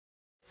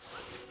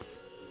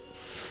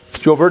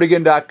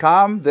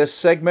JoeVertigan.com. This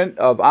segment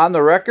of On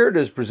the Record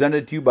is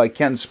presented to you by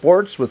Ken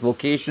Sports with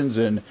locations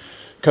in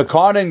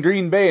Kaukauna and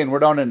Green Bay. And we're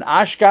down in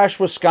Oshkosh,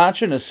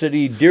 Wisconsin, a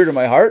city dear to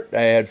my heart.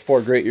 I had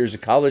 4 great years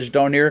of college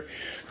down here.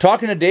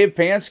 Talking to Dave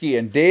Panske,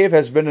 and Dave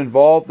has been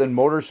involved in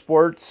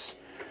motorsports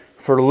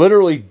for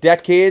literally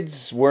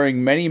decades,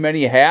 wearing many,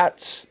 many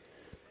hats.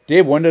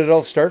 Dave, when did it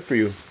all start for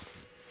you?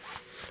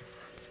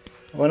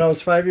 When I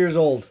was 5 years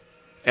old.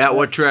 At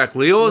what track?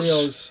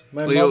 Leo's?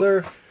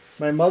 Leo's.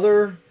 My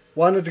mother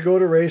wanted to go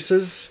to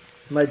races.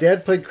 My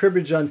dad played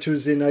cribbage on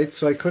Tuesday night,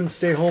 so I couldn't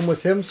stay home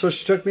with him, so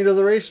she took me to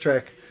the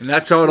racetrack. And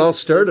that's how it all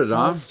started, That's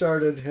how it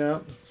started,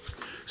 yeah.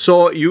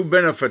 So you've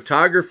been a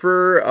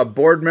photographer, a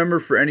board member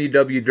for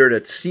NEW Dirt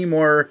at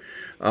Seymour.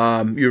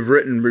 You've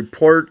written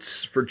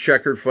reports for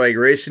Checkered Flag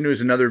Racing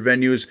News and other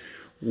venues.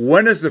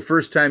 When is the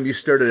first time you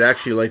started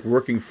actually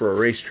working for a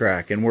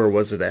racetrack, and where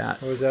was it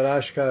at? I was at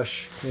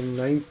Oshkosh in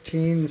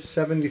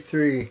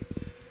 1973.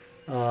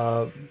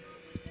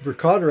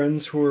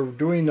 Vercaudrons, who were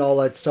doing all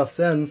that stuff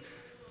then,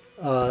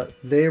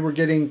 they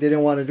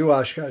didn't want to do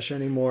Oshkosh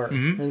anymore.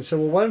 Mm-hmm. And so,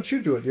 well, why don't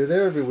you do it? You're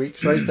there every week.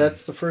 So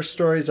that's the first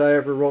stories I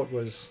ever wrote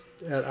was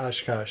at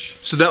Oshkosh.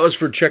 So that was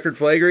for Checkered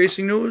Flag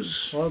Racing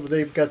News? Well,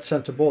 they got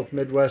sent to both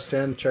Midwest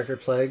and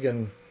Checkered Flag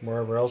and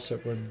wherever else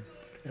it would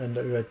end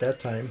up at that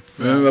time.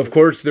 Of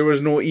course, there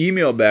was no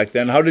email back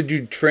then. How did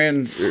you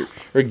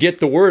or get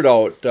the word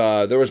out?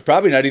 There was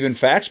probably not even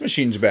fax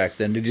machines back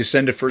then. Did you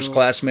send it first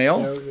class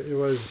mail? It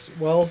was,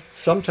 well,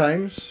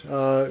 sometimes.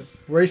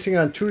 Racing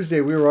on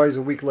Tuesday, we were always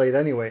a week late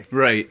anyway.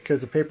 Right.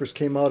 Because the papers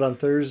came out on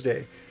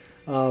Thursday.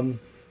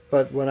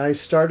 But when I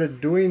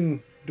started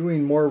doing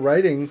more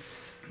writing,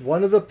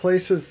 one of the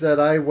places that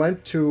I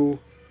went to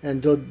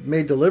and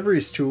made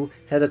deliveries to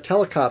had a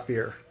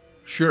telecopier.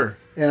 Sure.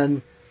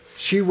 And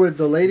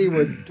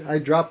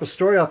I'd drop a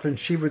story off, and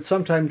she would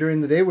sometime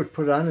during the day would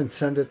put it on and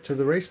send it to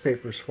the race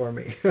papers for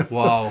me.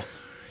 Wow.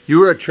 You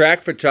were a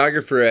track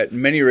photographer at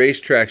many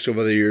racetracks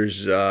over the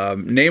years.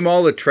 Name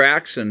all the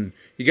tracks, and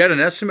you got an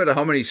estimate of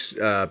how many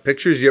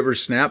pictures you ever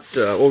snapped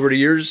over the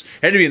years?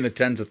 Had to be in the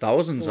tens of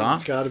thousands, huh?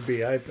 It's got to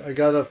be. I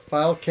got a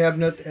file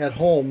cabinet at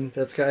home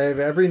I have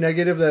every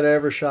negative that I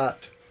ever shot.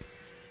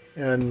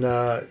 And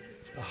I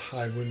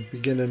wouldn't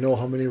begin to know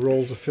how many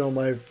rolls of film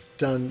I've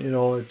done,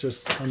 it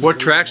just... What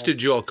tracks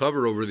did you all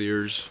cover over the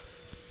years?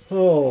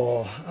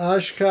 Oh,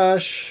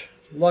 Oshkosh,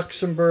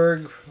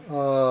 Luxembourg,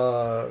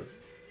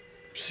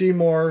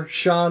 Seymour,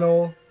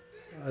 Shawano.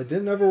 I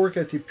didn't ever work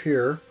at De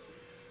Pere.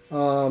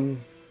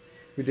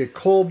 We did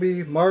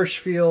Colby,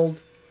 Marshfield,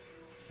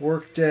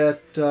 worked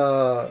at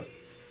at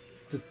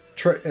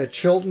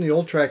Chilton, the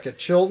old track at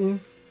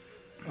Chilton.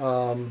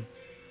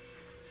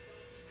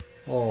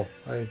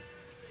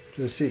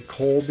 Let's see,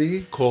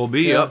 Colby.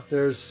 Colby, yep.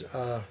 There's,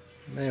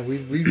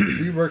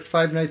 we worked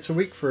 5 nights a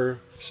week for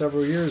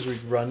several years.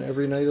 We'd run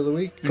every night of the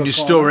week. And you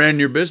still ran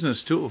your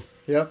business, too.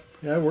 Yep.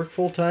 Yeah, I worked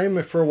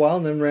full-time for a while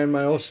and then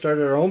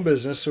started our own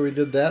business, so we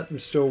did that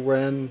and still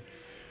ran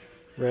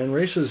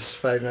races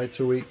 5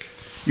 nights a week.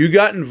 You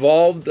got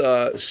involved,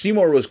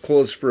 Seymour was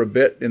closed for a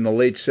bit in the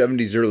late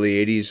 70s,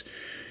 early 80s.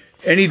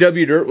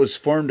 NEW Dirt was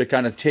formed to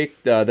kind of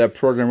take that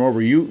program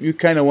over. You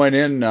kind of went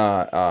in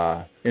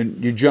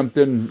and you jumped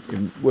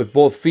in with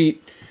both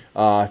feet.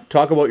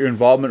 Talk about your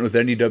involvement with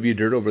NEW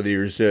Dirt over the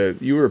years.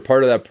 You were a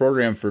part of that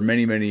program for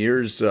many, many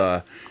years,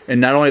 and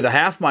not only the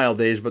half-mile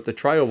days, but the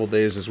tri-oval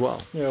days as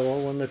well. Yeah,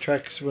 well, when the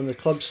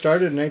club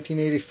started in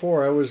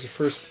 1984, I was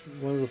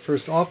one of the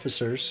first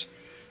officers,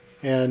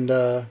 and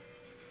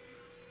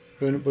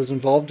was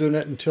involved in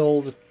it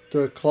until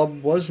the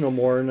club was no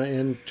more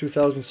in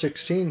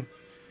 2016.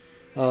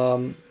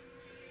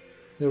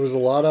 There was a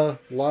lot of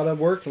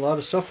work, a lot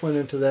of stuff went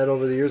into that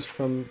over the years,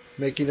 from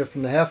making it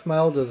from the half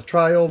mile to the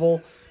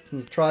tri-oval, from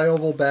the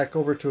tri-oval back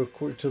over to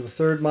the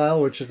third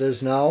mile, which it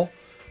is now.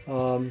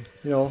 There's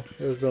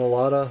been a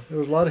lot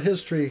of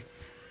history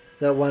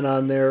that went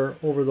on there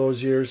over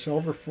those years,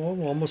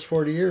 almost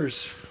 40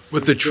 years.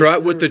 With the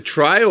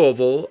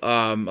tri-oval,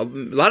 a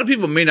lot of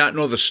people may not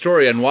know the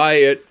story on why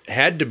it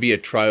had to be a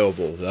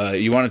tri-oval.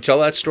 You want to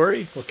tell that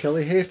story? Well,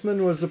 Kelly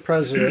Haithman was the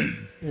president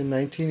in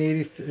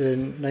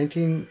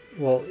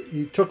 1980.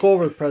 He took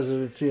over the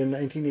presidency in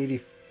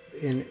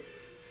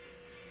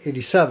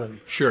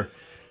 1987. Sure.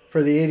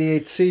 For the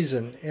 88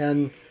 season,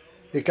 and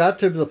it got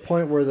to the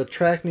point where the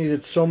track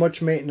needed so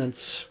much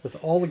maintenance with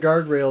all the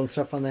guardrail and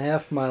stuff on the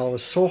half mile. It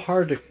was so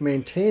hard to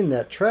maintain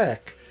that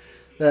track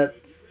that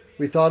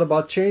we thought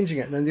about changing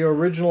it. And the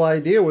original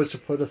idea was to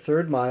put a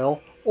third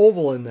mile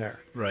oval in there.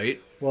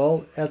 Right.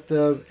 Well, at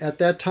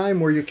that time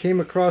where you came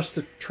across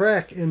the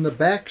track in the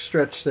back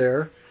stretch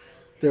there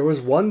was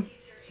one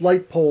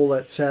light pole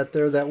that sat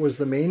there that was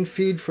the main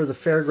feed for the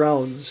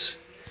fairgrounds.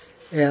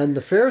 And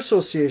the Fair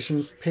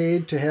Association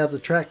paid to have the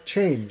track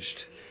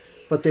changed,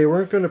 but they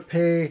weren't going to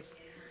pay.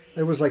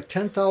 It was like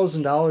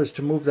 $10,000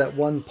 to move that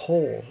one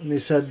pole, and they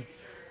said,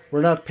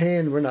 "We're not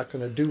going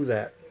to do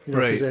that,"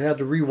 because they had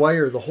to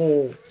rewire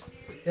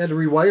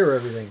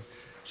everything.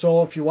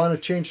 So if you want to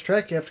change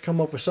track, you have to come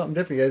up with something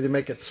different. You either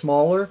make it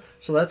smaller.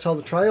 So that's how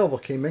the tri-oval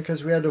came in,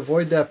 because we had to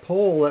avoid that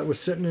pole that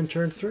was sitting in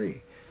turn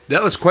 3.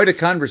 That was quite a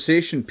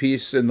conversation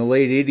piece in the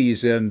late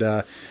 80s. And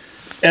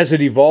as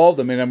it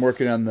evolved, I mean, I'm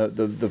working on the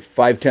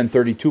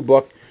 51032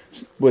 book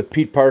with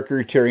Pete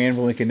Parker, Terry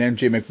Anvilink, and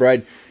MJ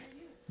McBride.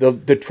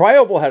 The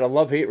tri-oval had a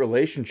love-hate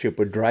relationship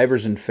with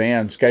drivers and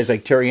fans. Guys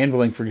like Terry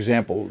Anvilink, for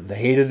example, they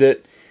hated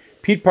it.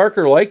 Pete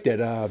Parker liked it.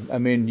 I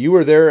mean, you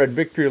were there at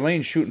Victory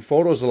Lane shooting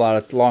photos a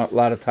lot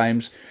of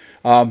times.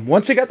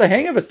 Once they got the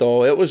hang of it,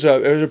 though, it was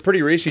a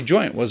pretty racy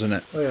joint, wasn't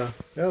it? Oh yeah,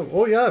 yeah.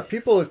 Oh yeah.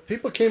 People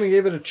came and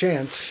gave it a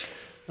chance.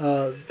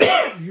 Uh,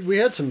 we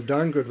had some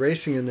darn good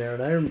racing in there,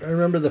 and I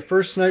remember the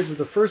first night,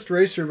 the first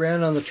race we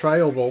ran on the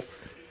tri-oval.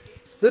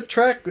 The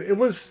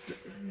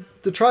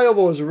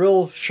tri-oval was a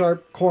real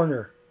sharp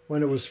corner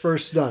when it was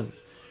first done,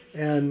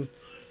 and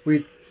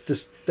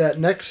that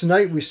next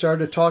night we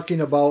started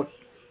talking about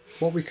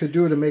what we could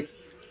do to make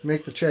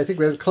the track. I think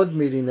we had a club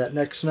meeting that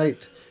next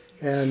night,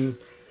 and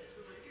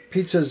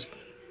Pete says,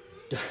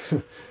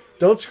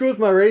 "Don't screw with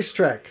my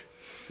racetrack,"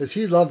 because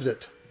he loved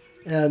it,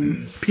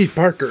 and Pete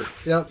Parker.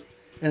 yep.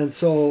 And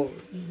so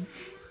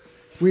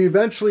we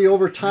eventually,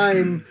 over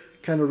time,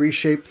 kind of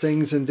reshaped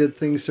things and did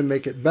things to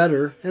make it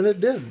better, and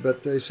it did.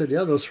 But they said,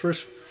 yeah, the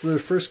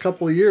first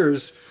couple of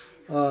years,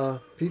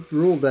 Pete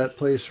ruled that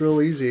place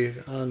real easy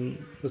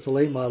with the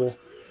late model.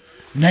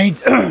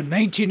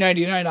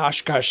 1999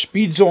 Oshkosh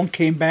Speed Zone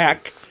came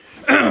back.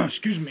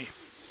 Excuse me.